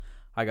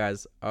Hi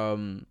guys.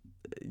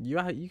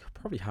 You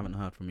probably haven't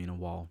heard from me in a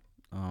while.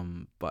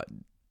 But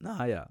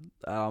nah, yeah,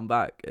 I'm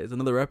back. It's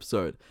another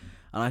episode,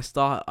 and I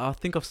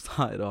think I've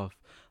started off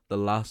the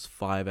last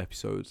 5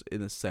 episodes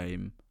in the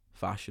same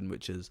fashion,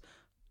 which is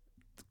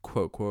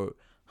quote quote.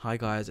 Hi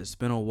guys, it's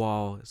been a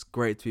while. It's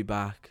great to be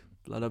back.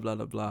 Blah blah blah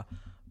blah blah.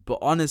 But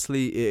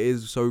honestly, it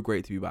is so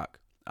great to be back.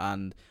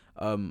 And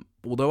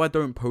although I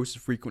don't post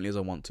as frequently as I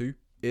want to,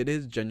 it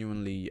is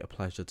genuinely a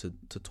pleasure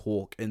to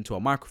talk into a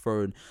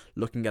microphone,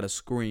 looking at a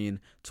screen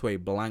to a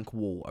blank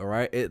wall. All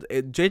right,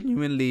 it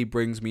genuinely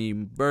brings me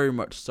very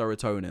much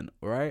serotonin.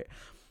 All right,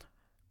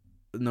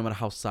 no matter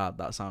how sad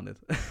that sounded.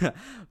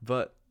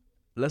 But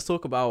let's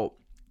talk about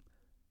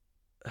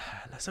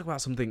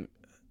something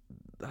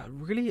that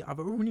I've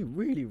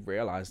really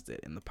realized it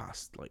in the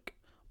past like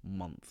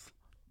month.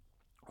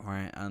 All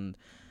right, and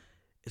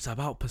it's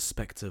about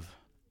perspective,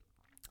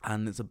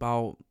 and it's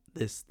about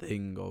this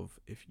thing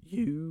of if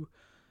you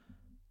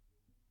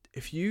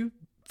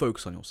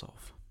focus on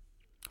yourself,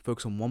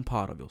 focus on one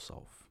part of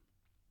yourself.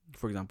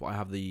 For example, I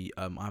have the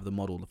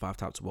model, the 5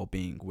 types of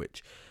well-being,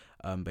 which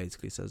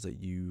basically says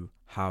that you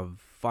have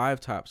 5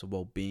 types of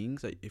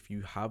well-beings. That if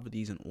you have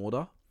these in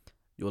order,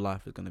 your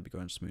life is going to be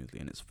going smoothly,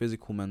 and it's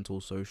physical,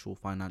 mental, social,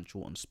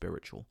 financial, and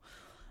spiritual.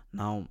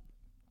 Now,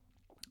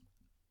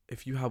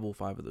 if you have all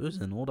 5 of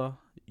those in order,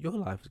 your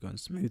life is going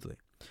smoothly.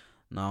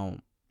 Now,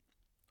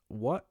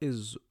 what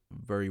is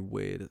very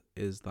weird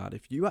is that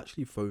if you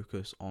actually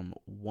focus on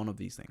one of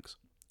these things,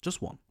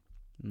 just one,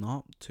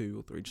 not 2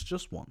 or 3,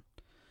 just one,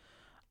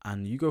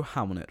 and you go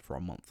ham on it for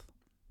a month,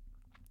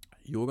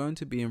 you're going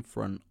to be in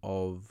front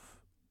of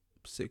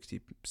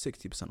 60%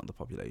 of the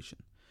population.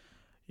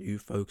 You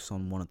focus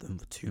on one of them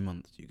for 2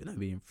 months, you're going to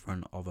be in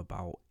front of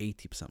about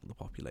 80% of the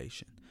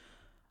population.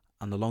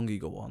 And the longer you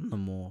go on, the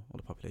more of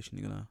the population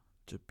you're going to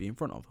just be in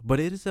front of.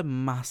 But it is a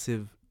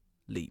massive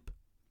leap.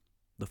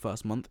 The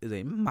first month is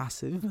a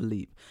massive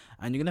leap.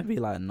 And you're going to be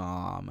like,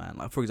 nah, man.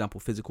 Like, for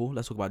example, physical.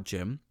 Let's talk about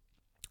gym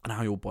and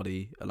how your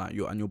body,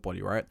 your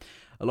body, right?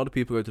 A lot of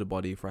people go to the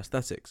body for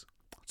aesthetics,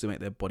 to make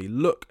their body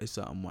look a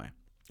certain way.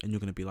 And you're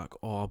going to be like,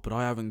 oh, but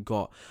I haven't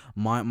got,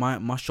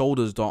 my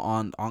shoulders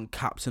aren't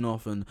capped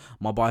enough, and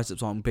my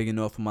biceps aren't big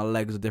enough, and my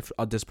legs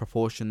are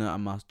disproportionate,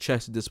 and my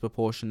chest is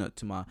disproportionate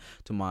to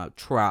my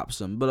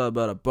traps, and blah,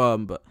 blah, blah, blah.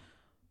 But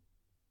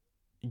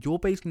you're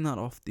basing that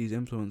off these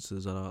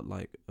influencers that are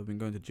like, have been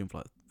going to the gym for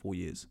like 4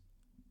 years.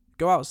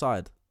 Go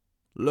outside.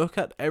 Look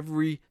at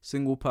every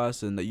single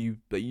person that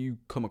you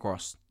come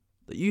across,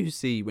 that you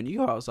see when you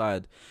go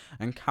outside,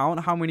 and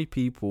count how many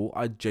people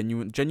are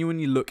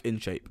genuinely look in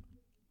shape.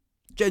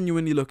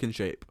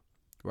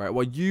 Right?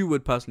 What you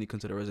would personally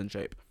consider as in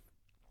shape.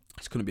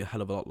 It's going to be a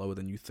hell of a lot lower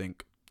than you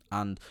think.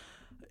 And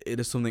it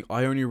is something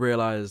I only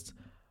realized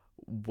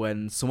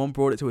when someone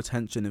brought it to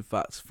attention. In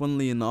fact,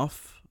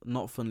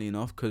 not funnily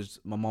enough, because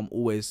my mom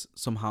always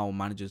somehow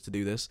manages to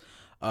do this.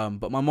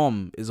 But my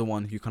mom is the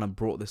one who kind of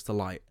brought this to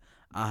light.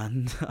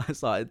 And I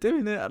started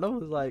doing it, and I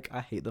was like,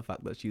 I hate the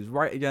fact that she's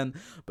right again.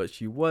 But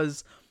she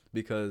was,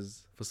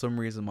 because for some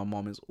reason my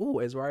mom is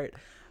always right.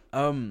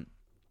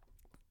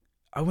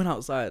 I went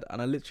outside,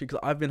 and I literally, because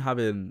I've been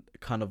having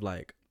kind of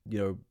like,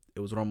 it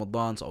was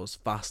Ramadan, so I was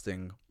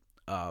fasting.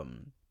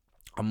 I'm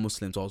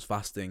Muslim, so I was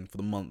fasting for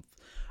the month.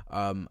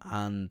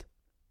 And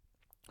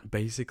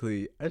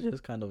basically, I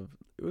just kind of,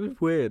 it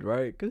was weird,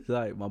 right? Because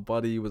like my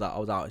body was I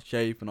was out of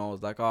shape, and I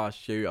was like, oh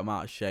shoot, I'm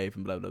out of shape,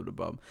 and blah blah blah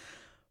blah.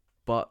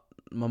 But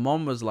my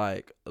mom was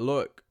like,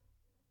 look,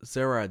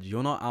 Siraj,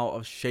 you're not out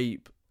of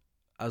shape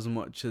as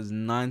much as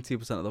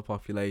 90% of the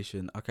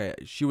population. Okay,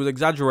 she was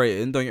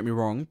exaggerating, don't get me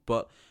wrong,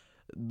 but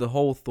the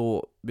whole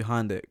thought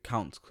behind it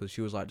counts, because she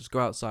was like, just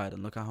go outside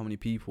and look at how many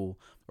people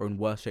are in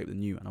worse shape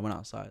than you. And I went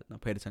outside and I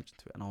paid attention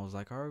to it, and I was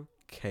like,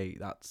 okay,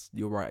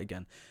 you're right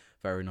again.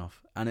 Fair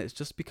enough. And it's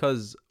just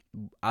because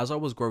as I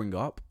was growing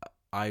up,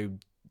 I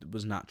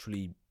was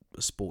naturally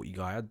a sporty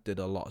guy. I did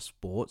a lot of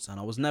sports, and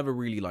I was never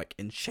really like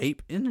in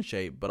shape,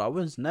 but I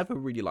was never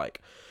really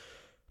like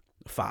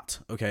fat.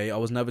 Okay, I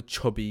was never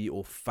chubby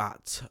or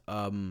fat.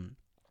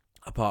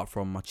 Apart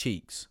from my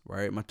cheeks,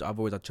 right? I've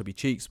always had chubby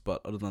cheeks,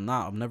 but other than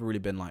that, I've never really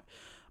been like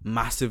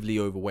massively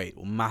overweight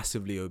or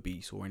massively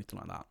obese or anything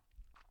like that.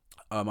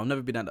 I've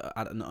never been at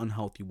an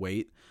unhealthy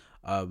weight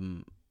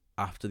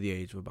after the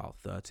age of about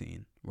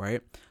 13,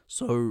 right?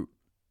 So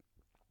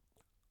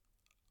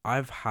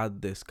I've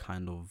had this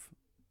kind of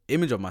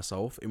image of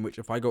myself in which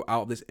if I go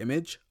out of this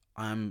image,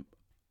 I am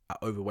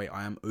overweight,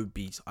 I am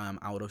obese, I am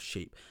out of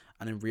shape.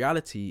 And in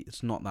reality,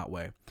 it's not that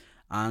way.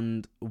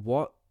 And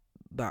what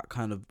that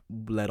kind of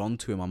led on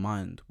to in my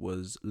mind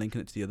was linking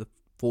it to the other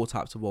 4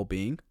 types of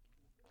well-being,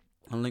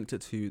 and linked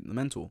it to the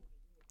mental.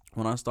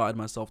 When I started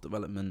my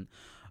self-development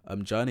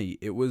journey,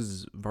 it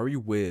was very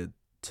weird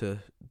to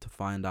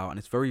find out, and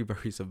it's very,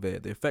 very severe.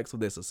 The effects of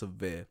this are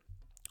severe,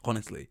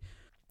 honestly,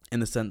 in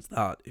the sense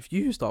that if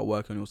you start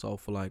working on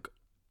yourself for like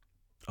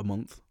a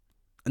month,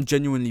 and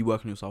genuinely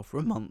working on yourself for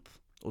a month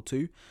or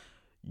 2,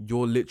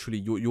 you're literally,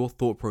 your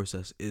thought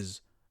process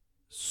is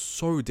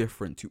so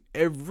different to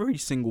every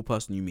single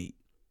person you meet.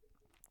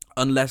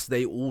 unless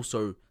they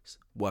also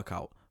work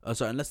out.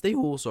 Unless they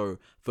also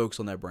focus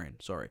on their brain.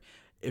 Sorry.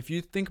 If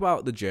you think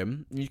about the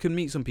gym, you can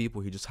meet some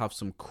people who just have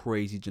some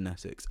crazy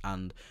genetics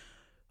and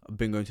have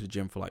been going to the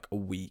gym for like a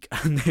week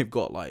and they've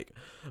got like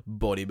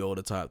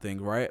bodybuilder type thing,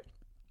 right?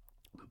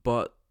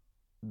 But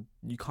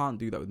you can't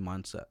do that with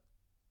mindset.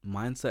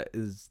 Mindset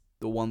is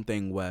the one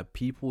thing where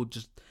people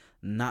just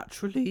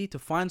naturally, to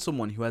find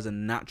someone who has a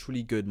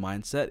naturally good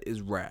mindset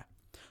is rare.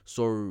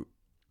 So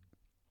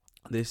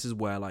this is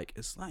where like,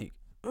 it's like,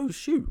 oh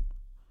shoot,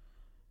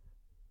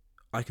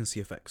 I can see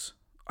effects.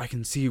 I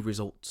can see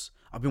results.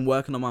 I've been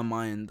working on my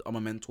mind, on my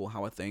mental,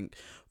 how I think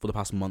for the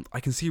past month. I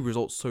can see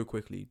results so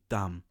quickly.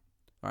 Damn.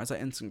 Right? It's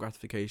like instant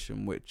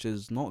gratification, which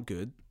is not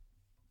good.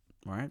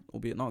 Right?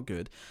 Albeit not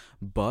good.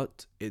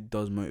 But it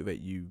does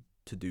motivate you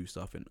to do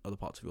stuff in other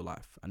parts of your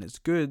life. And it's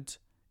good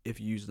if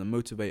you use the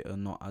motivator,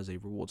 not as a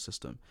reward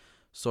system.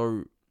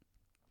 So,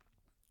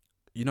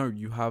 you know,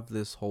 you have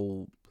this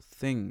whole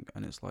thing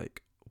and it's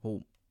like,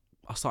 well,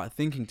 I started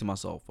thinking to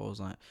myself, I was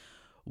like,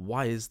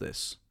 why is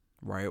this?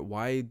 Right?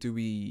 Why do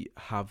we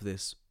have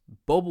this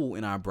bubble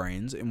in our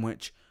brains in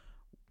which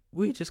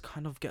we just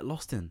kind of get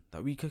lost in,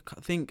 that we could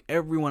think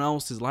everyone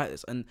else is like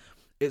this? And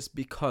it's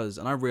because,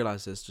 and I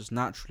realized this just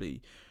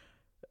naturally,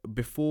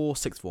 before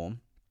sixth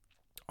form,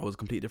 I was a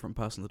completely different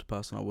person to the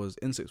person I was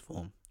in sixth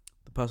form.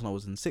 The person I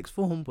was in sixth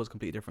form was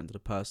completely different to the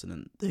person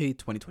in the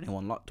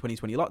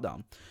 2020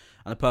 lockdown.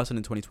 And the person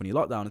in 2020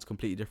 lockdown is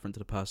completely different to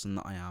the person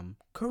that I am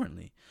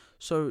currently.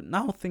 So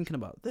now thinking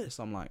about this,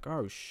 I'm like,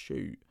 oh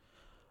shoot,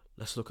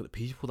 let's look at the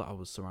people that I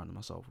was surrounding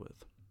myself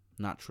with.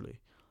 Naturally,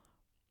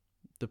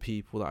 the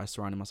people that I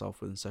surrounded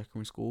myself with in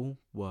secondary school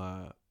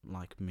were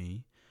like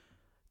me,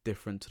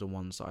 different to the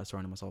ones that I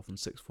surrounded myself in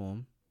sixth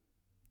form.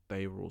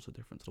 They were also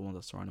different to the ones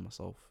I surrounded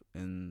myself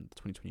in the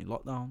 2020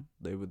 lockdown.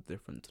 They were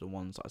different to the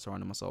ones that I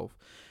surrounded myself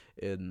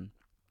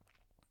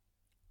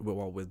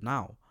with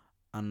now.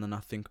 And then I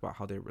think about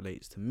how they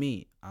relate to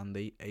me, and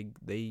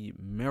they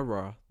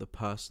mirror the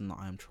person that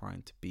I am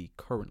trying to be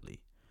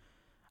currently.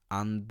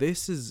 And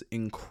this is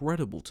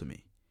incredible to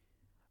me,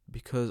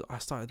 because I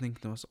started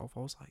thinking to myself,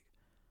 I was like,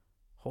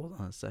 hold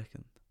on a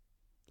second.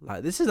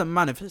 Like, this is a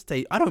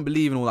manifestation. I don't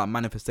believe in all that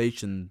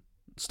manifestation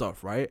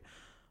stuff, right?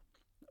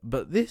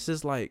 But this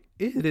is like,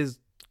 it is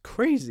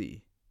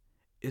crazy.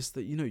 It's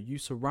that, you know, you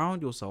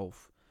surround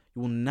yourself,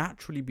 you will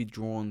naturally be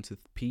drawn to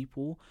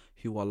people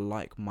who are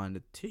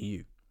like-minded to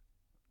you.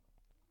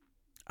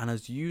 And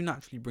as you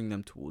naturally bring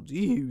them towards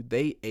you,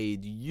 they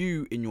aid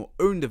you in your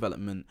own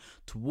development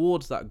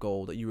towards that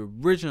goal that you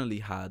originally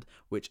had,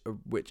 which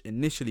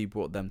initially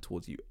brought them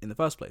towards you in the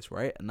first place,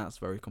 right? And that's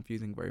very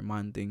confusing, very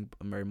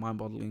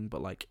mind-boggling.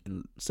 But like,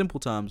 in simple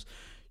terms,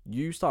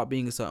 you start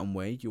being a certain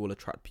way, you will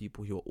attract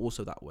people who are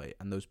also that way.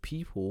 And those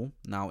people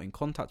now in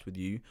contact with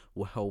you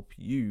will help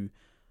you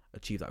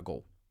achieve that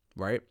goal,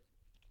 right?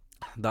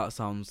 That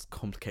sounds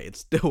complicated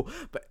still,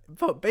 but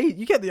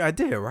you get the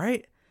idea,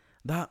 right?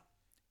 That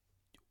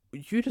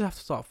you just have to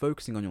start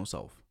focusing on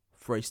yourself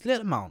for a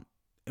slight amount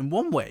in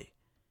one way.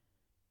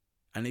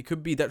 And it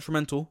could be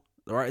detrimental,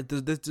 right?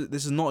 This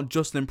is not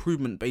just an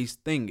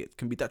improvement-based thing. It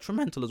can be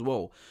detrimental as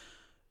well.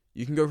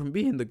 You can go from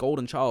being the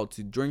golden child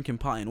to drinking,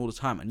 partying all the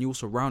time, and you'll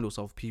surround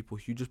yourself with people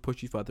who just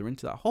push you further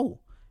into that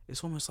hole.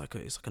 It's almost like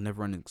a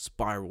never-ending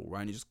spiral,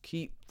 right? And you just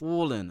keep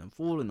falling and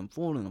falling and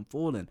falling and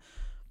falling.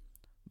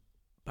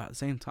 But at the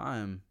same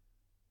time,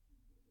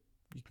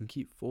 you can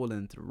keep falling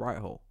into the right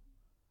hole.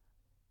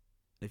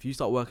 If you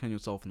start working on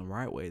yourself in the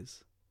right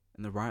ways,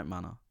 in the right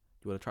manner,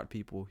 you will attract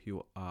people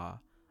who are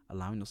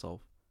allowing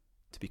yourself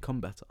to become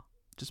better,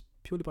 just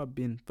purely by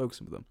being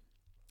focusing with them.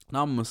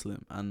 Now I'm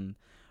Muslim, and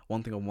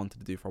one thing I wanted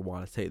to do for a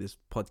while is take this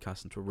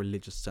podcast into a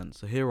religious sense.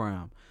 So here I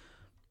am.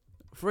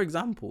 For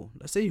example,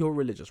 let's say you're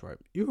religious, right?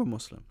 You're a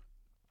Muslim,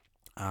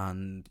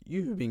 and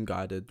you've been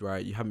guided,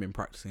 right? You haven't been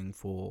practicing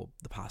for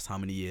the past how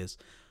many years,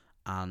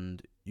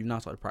 and you've now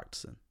started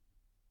practicing.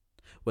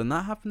 When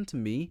that happened to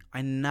me,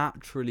 I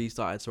naturally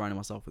started surrounding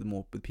myself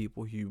with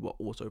people who were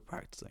also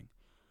practicing.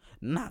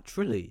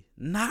 Naturally.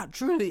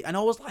 And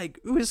I was like,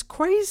 it was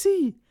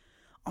crazy.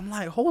 I'm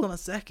like, hold on a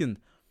second.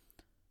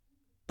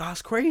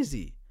 That's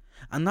crazy.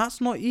 And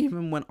that's not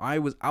even when I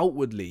was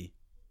outwardly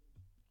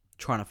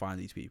trying to find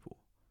these people.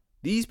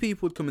 These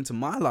people would come into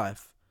my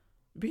life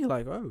and be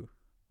like, oh,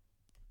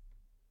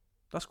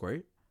 that's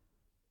great.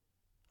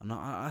 And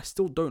I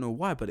still don't know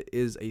why, but it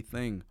is a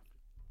thing.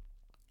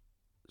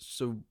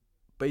 So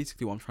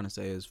basically what I'm trying to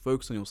say is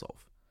focus on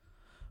yourself.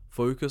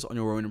 Focus on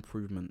your own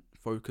improvement.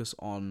 Focus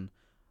on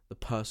the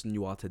person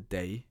you are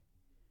today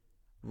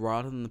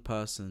rather than the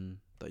person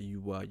that you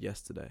were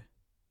yesterday.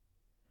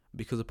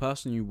 Because the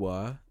person you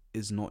were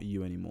is not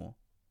you anymore,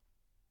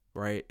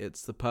 right?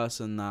 It's the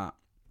person that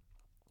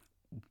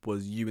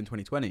was you in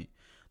 2020.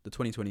 The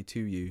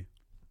 2022 you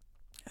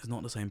is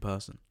not the same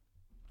person.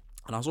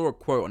 And I saw a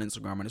quote on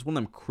Instagram, and it's one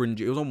of them cringy.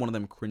 It was on one of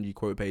them cringy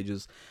quote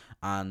pages,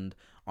 and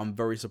I'm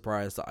very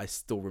surprised that I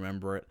still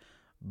remember it.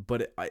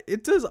 But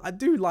it does. I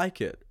do like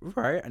it,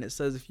 right? And it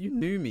says, "If you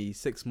knew me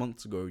 6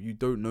 months ago, you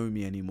don't know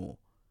me anymore."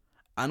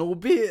 And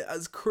albeit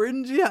as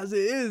cringy as it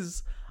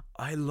is,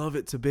 I love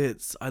it to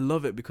bits. I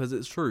love it because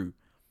it's true.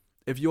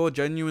 If you're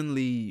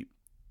genuinely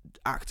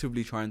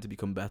actively trying to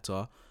become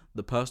better,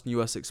 the person you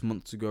were 6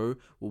 months ago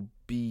will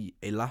be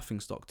a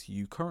laughingstock to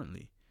you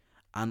currently.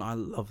 And I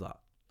love that.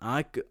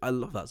 I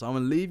love that. So I'm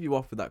going to leave you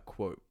off with that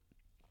quote.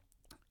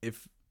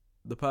 If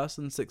the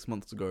person 6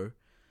 months ago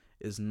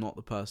is not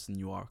the person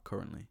you are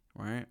currently,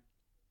 right?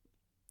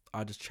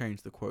 I just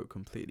changed the quote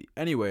completely.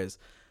 Anyways,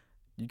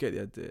 you get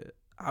the idea.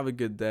 Have a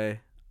good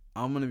day.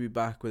 I'm going to be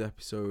back with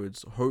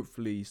episodes.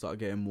 Hopefully start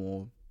getting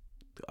more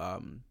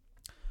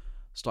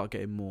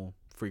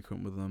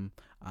frequent with them.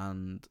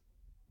 And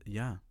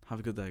yeah, have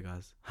a good day,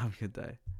 guys. Have a good day.